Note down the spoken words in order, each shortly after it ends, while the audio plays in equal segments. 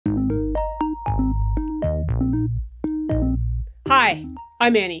Hi,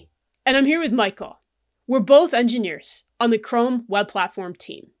 I'm Annie, and I'm here with Michal. We're both engineers on the Chrome Web Platform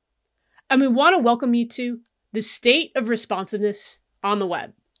team, and we want to welcome you to the state of responsiveness on the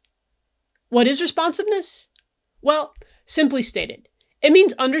web. What is responsiveness? Well, simply stated, it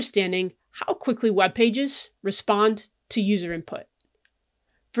means understanding how quickly web pages respond to user input.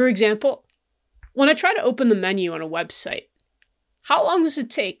 For example, when I try to open the menu on a website, how long does it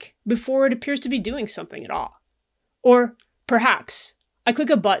take before it appears to be doing something at all? Or perhaps I click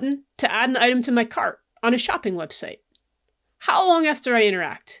a button to add an item to my cart on a shopping website. How long after I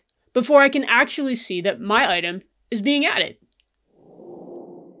interact before I can actually see that my item is being added?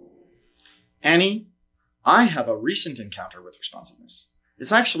 Annie, I have a recent encounter with responsiveness.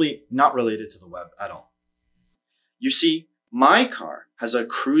 It's actually not related to the web at all. You see, my car has a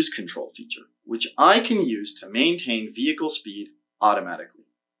cruise control feature, which I can use to maintain vehicle speed automatically.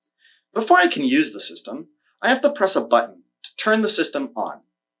 Before I can use the system, I have to press a button to turn the system on.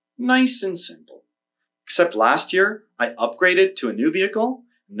 Nice and simple. Except last year, I upgraded to a new vehicle,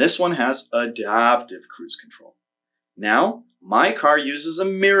 and this one has adaptive cruise control. Now, my car uses a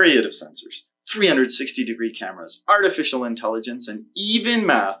myriad of sensors, 360-degree cameras, artificial intelligence, and even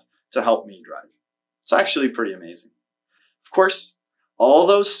math to help me drive. It's actually pretty amazing. Of course, all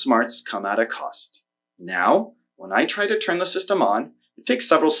those smarts come at a cost. Now, when I try to turn the system on, it takes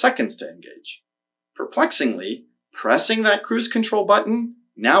several seconds to engage. Perplexingly, pressing that cruise control button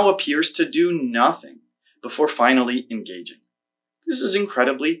now appears to do nothing before finally engaging. This is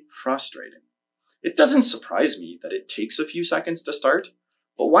incredibly frustrating. It doesn't surprise me that it takes a few seconds to start,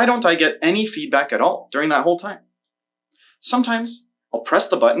 but why don't I get any feedback at all during that whole time? Sometimes I'll press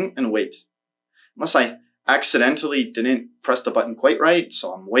the button and wait. Unless I accidentally didn't press the button quite right,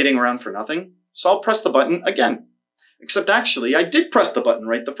 so I'm waiting around for nothing, so I'll press the button again. Except actually, I did press the button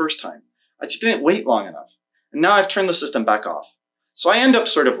right the first time. I just didn't wait long enough. And now I've turned the system back off. So I end up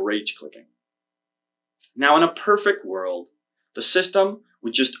sort of rage clicking. Now in a perfect world, the system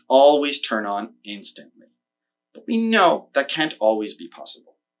would just always turn on instantly. But we know that can't always be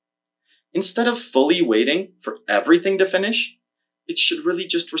possible. Instead of fully waiting for everything to finish, it should really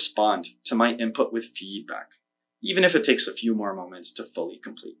just respond to my input with feedback, even if it takes a few more moments to fully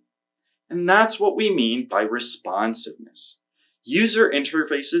complete. And that's what we mean by responsiveness. User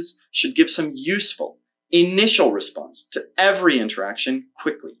interfaces should give some useful initial response to every interaction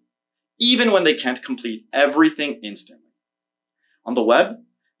quickly, even when they can't complete everything instantly. On the web,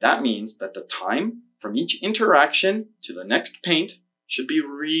 that means that the time from each interaction to the next paint should be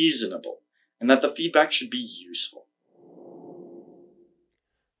reasonable, and that the feedback should be useful.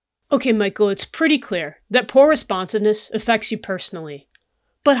 Okay, Michal, it's pretty clear that poor responsiveness affects you personally.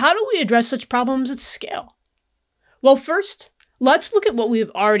 But how do we address such problems at scale? Well, first, let's look at what we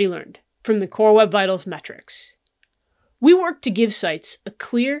have already learned from the Core Web Vitals metrics. We worked to give sites a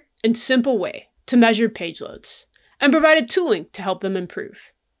clear and simple way to measure page loads and provided tooling to help them improve.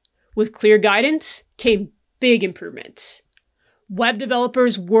 With clear guidance came big improvements. Web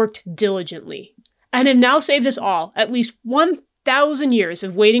developers worked diligently and have now saved us all at least 1,000 years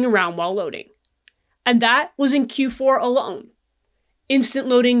of waiting around while loading. And that was in Q4 alone. Instant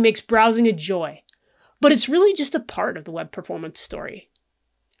loading makes browsing a joy, but it's really just a part of the web performance story.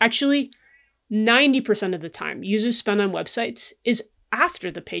 Actually, 90% of the time users spend on websites is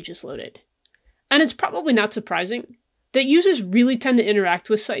after the page is loaded. And it's probably not surprising that users really tend to interact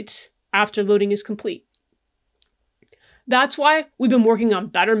with sites after loading is complete. That's why we've been working on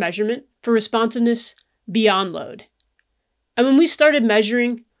better measurement for responsiveness beyond load. And when we started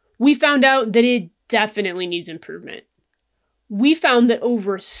measuring, we found out that it definitely needs improvement. We found that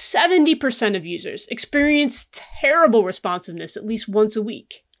over 70% of users experience terrible responsiveness at least once a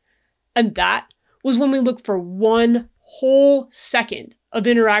week. And that was when we looked for 1 whole second of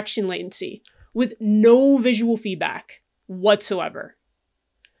interaction latency with no visual feedback whatsoever.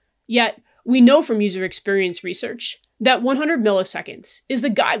 Yet, we know from user experience research that 100 milliseconds is the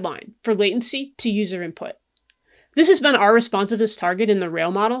guideline for latency to user input. This has been our responsiveness target in the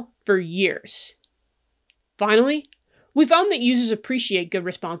Rail model for years. Finally, we found that users appreciate good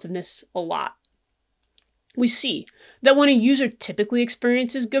responsiveness a lot. We see that when a user typically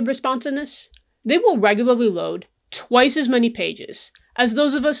experiences good responsiveness, they will regularly load twice as many pages as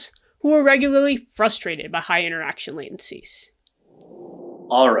those of us who are regularly frustrated by high interaction latencies.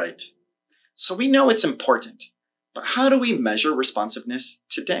 All right, so we know it's important, but how do we measure responsiveness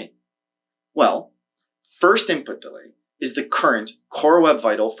today? Well, first input delay is the current Core Web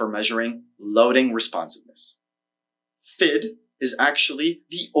Vital for measuring loading responsiveness. FID is actually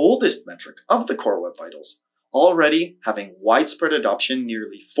the oldest metric of the Core Web Vitals, already having widespread adoption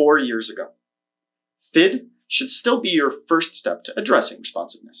nearly 4 years ago. FID should still be your first step to addressing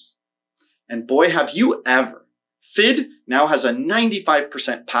responsiveness. And boy, have you ever. FID now has a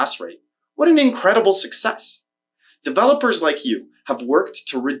 95% pass rate. What an incredible success. Developers like you have worked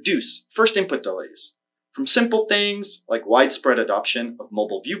to reduce first input delays, from simple things like widespread adoption of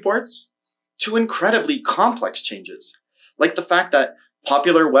mobile viewports to incredibly complex changes, like the fact that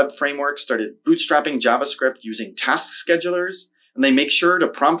popular web frameworks started bootstrapping JavaScript using task schedulers, and they make sure to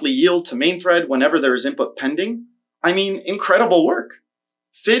promptly yield to main thread whenever there is input pending. I mean, incredible work.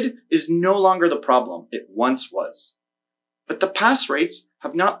 FID is no longer the problem it once was. But the pass rates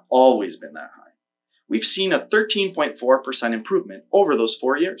have not always been that high. We've seen a 13.4% improvement over those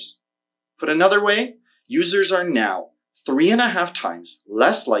 4 years. Put another way, users are now 3.5 times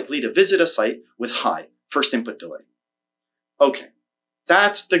less likely to visit a site with high first input delay. Okay,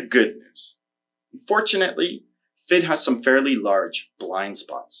 that's the good news. Unfortunately, FID has some fairly large blind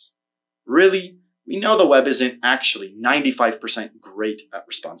spots. Really, we know the web isn't actually 95% great at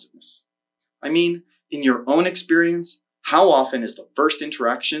responsiveness. I mean, in your own experience, how often is the first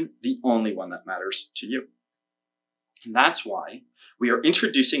interaction the only one that matters to you? And that's why we are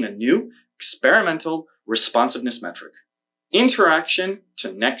introducing a new experimental responsiveness metric, interaction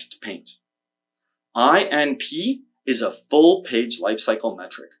to next paint. INP is a full page lifecycle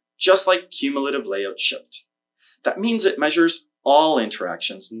metric, just like cumulative layout shift. That means it measures all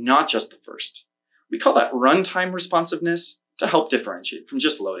interactions, not just the first. We call that runtime responsiveness to help differentiate from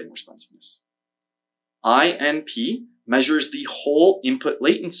just loading responsiveness. INP measures the whole input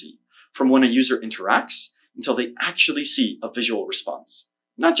latency from when a user interacts until they actually see a visual response,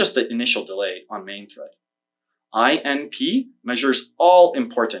 not just the initial delay on main thread. INP measures all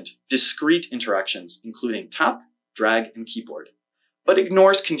important discrete interactions, including tap, drag, and keyboard, but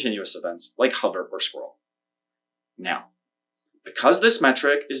ignores continuous events like hover or scroll. Now, because this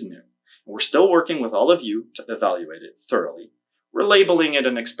metric is new, and we're still working with all of you to evaluate it thoroughly, we're labeling it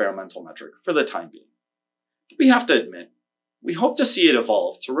an experimental metric for the time being. But we have to admit, we hope to see it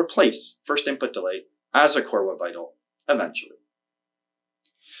evolve to replace first input delay as a core web vital eventually.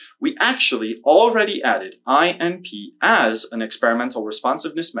 We actually already added INP as an experimental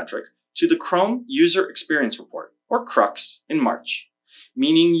responsiveness metric to the Chrome User Experience Report, or CRUX, in March,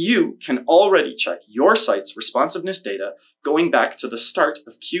 meaning you can already check your site's responsiveness data going back to the start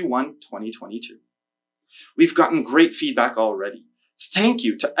of Q1 2022. We've gotten great feedback already. Thank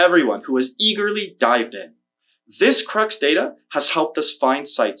you to everyone who has eagerly dived in. This CRUX data has helped us find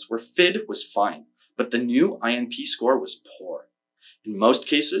sites where FID was fine, but the new INP score was poor. In most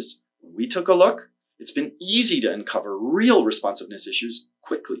cases, when we took a look, it's been easy to uncover real responsiveness issues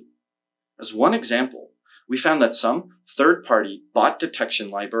quickly. As one example, we found that some third-party bot detection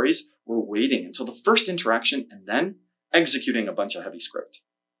libraries were waiting until the first interaction and then executing a bunch of heavy script.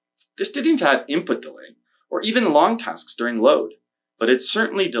 This didn't add input delay or even long tasks during load, but it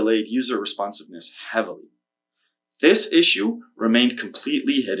certainly delayed user responsiveness heavily. This issue remained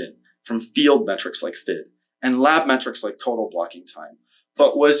completely hidden from field metrics like FID and lab metrics like total blocking time,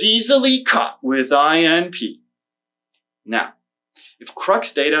 but was easily caught with INP. Now, if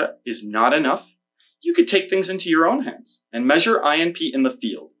CRUX data is not enough, you could take things into your own hands and measure INP in the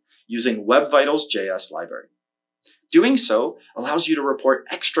field using Web Vitals JS library. Doing so allows you to report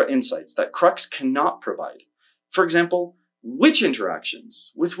extra insights that CRUX cannot provide. For example, which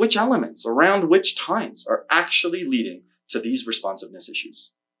interactions with which elements around which times are actually leading to these responsiveness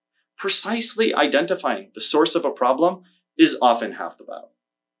issues. Precisely identifying the source of a problem is often half the battle.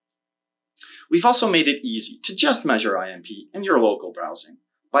 We've also made it easy to just measure INP in your local browsing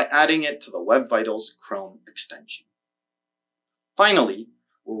by adding it to the Web Vitals Chrome extension. Finally,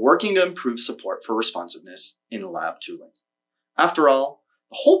 we're working to improve support for responsiveness in lab tooling. After all,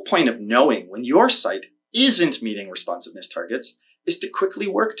 the whole point of knowing when your site isn't meeting responsiveness targets is to quickly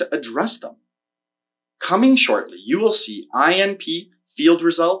work to address them. Coming shortly, you will see INP field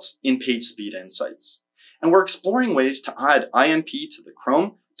results in page speed insights. And we're exploring ways to add INP to the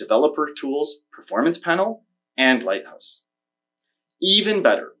Chrome Developer Tools Performance Panel and Lighthouse. Even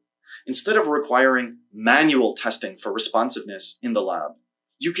better, instead of requiring manual testing for responsiveness in the lab,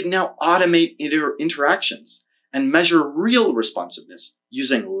 you can now automate interactions and measure real responsiveness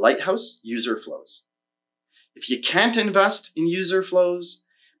using Lighthouse user flows. If you can't invest in user flows,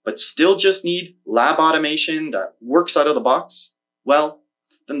 but still just need lab automation that works out of the box, well,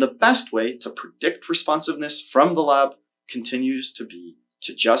 then the best way to predict responsiveness from the lab continues to be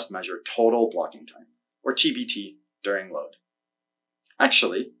to just measure total blocking time, or TBT, during load.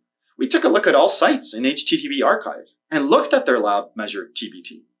 Actually, we took a look at all sites in HTTP Archive and looked at their lab measured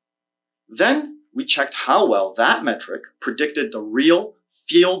TBT. Then we checked how well that metric predicted the real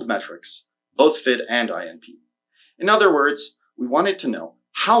field metrics, both FID and INP. In other words, we wanted to know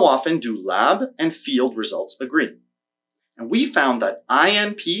how often do lab and field results agree. And we found that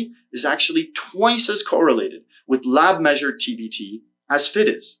INP is actually twice as correlated with lab-measured TBT as FIT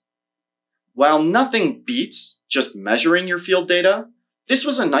is. While nothing beats just measuring your field data, this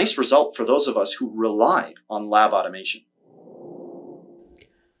was a nice result for those of us who relied on lab automation.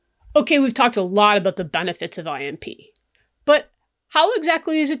 Okay, we've talked a lot about the benefits of INP, but how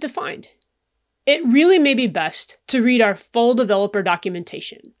exactly is it defined? It really may be best to read our full developer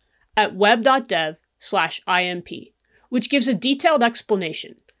documentation at web.dev/INP, which gives a detailed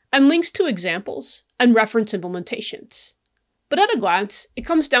explanation and links to examples and reference implementations. But at a glance, it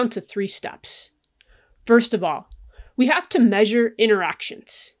comes down to 3 steps. First of all, we have to measure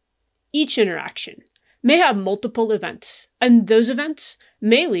interactions. Each interaction may have multiple events, and those events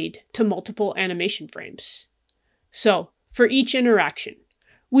may lead to multiple animation frames. So, for each interaction,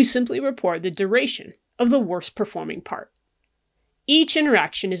 we simply report the duration of the worst performing part. Each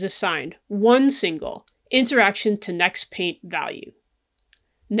interaction is assigned one single interaction to next paint value.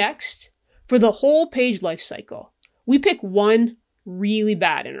 Next, for the whole page lifecycle, we pick one really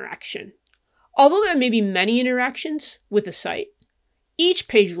bad interaction. Although there may be many interactions with a site, each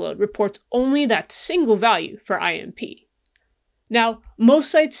page load reports only that single value for INP. Now,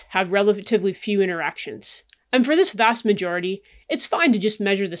 most sites have relatively few interactions, and for this vast majority, it's fine to just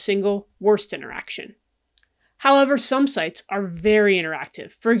measure the single worst interaction. However, some sites are very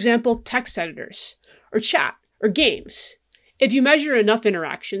interactive, for example, text editors, or chat, or games. If you measure enough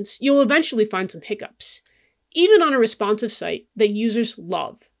interactions, you'll eventually find some hiccups, even on a responsive site that users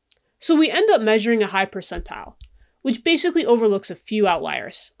love. So we end up measuring a high percentile, which basically overlooks a few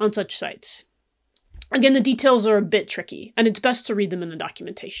outliers on such sites. Again, the details are a bit tricky, and it's best to read them in the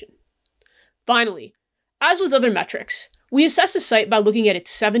documentation. Finally, as with other metrics, we assess a site by looking at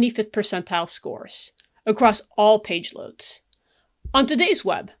its 75th percentile scores across all page loads. On today's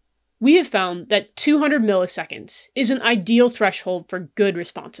web, we have found that 200 milliseconds is an ideal threshold for good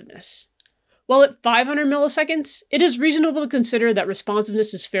responsiveness. While at 500 milliseconds, it is reasonable to consider that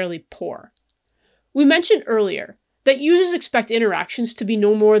responsiveness is fairly poor. We mentioned earlier that users expect interactions to be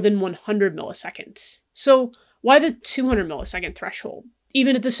no more than 100 milliseconds. So why the 200 millisecond threshold,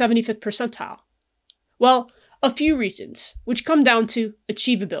 even at the 75th percentile? Well, a few reasons, which come down to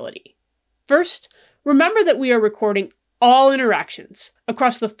achievability. First, remember that we are recording all interactions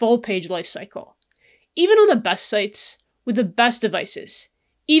across the full page lifecycle. Even on the best sites, with the best devices,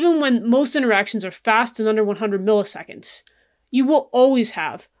 even when most interactions are fast and under 100 milliseconds, you will always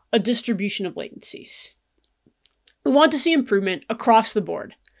have a distribution of latencies. We want to see improvement across the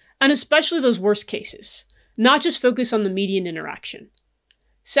board, and especially those worst cases, not just focus on the median interaction.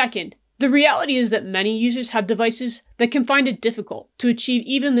 Second, the reality is that many users have devices that can find it difficult to achieve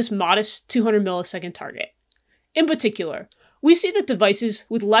even this modest 200 millisecond target. In particular, we see that devices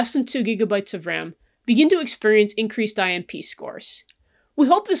with less than 2 gigabytes of RAM begin to experience increased INP scores. We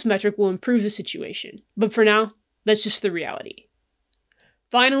hope this metric will improve the situation, but for now, that's just the reality.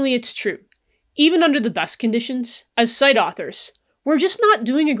 Finally, it's true. Even under the best conditions, as site authors, we're just not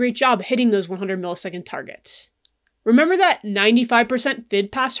doing a great job hitting those 100 millisecond targets. Remember that 95%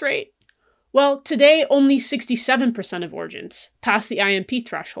 FID pass rate? Well, today only 67% of origins pass the INP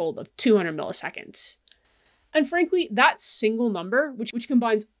threshold of 200 milliseconds. And frankly, that single number, which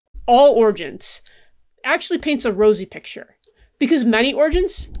combines all origins, actually paints a rosy picture, because many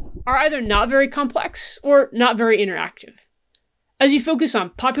origins are either not very complex or not very interactive. As you focus on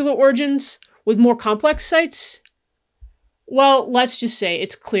popular origins with more complex sites, well, let's just say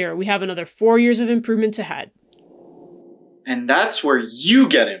it's clear we have another 4 years of improvements ahead. And that's where you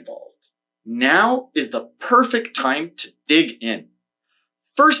get involved. Now is the perfect time to dig in.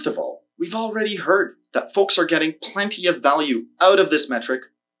 First of all, we've already heard that folks are getting plenty of value out of this metric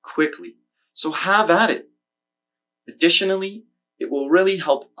quickly, so have at it. Additionally, it will really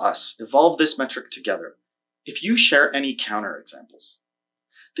help us evolve this metric together if you share any counterexamples.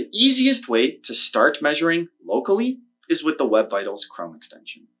 The easiest way to start measuring locally is with the Web Vitals Chrome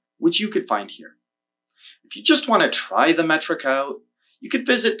extension, which you could find here. If you just want to try the metric out, you could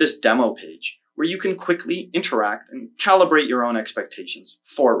visit this demo page where you can quickly interact and calibrate your own expectations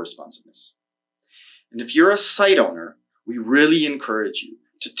for responsiveness. And if you're a site owner, we really encourage you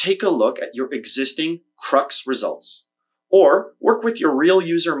to take a look at your existing Crux results, or work with your real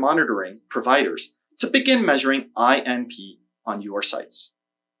user monitoring providers to begin measuring INP on your sites.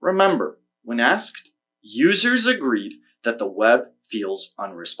 Remember, when asked, users agreed that the web feels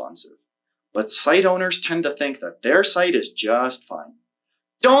unresponsive, but site owners tend to think that their site is just fine.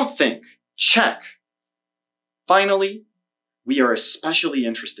 Don't think, check. Finally, we are especially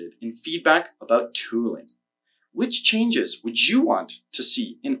interested in feedback about tooling. Which changes would you want to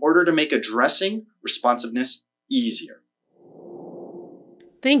see in order to make addressing responsiveness easier?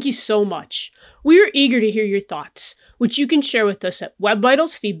 Thank you so much. We are eager to hear your thoughts, which you can share with us at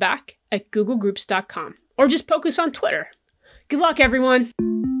webvitalsfeedback@googlegroups.com or just poke us on Twitter. Good luck, everyone!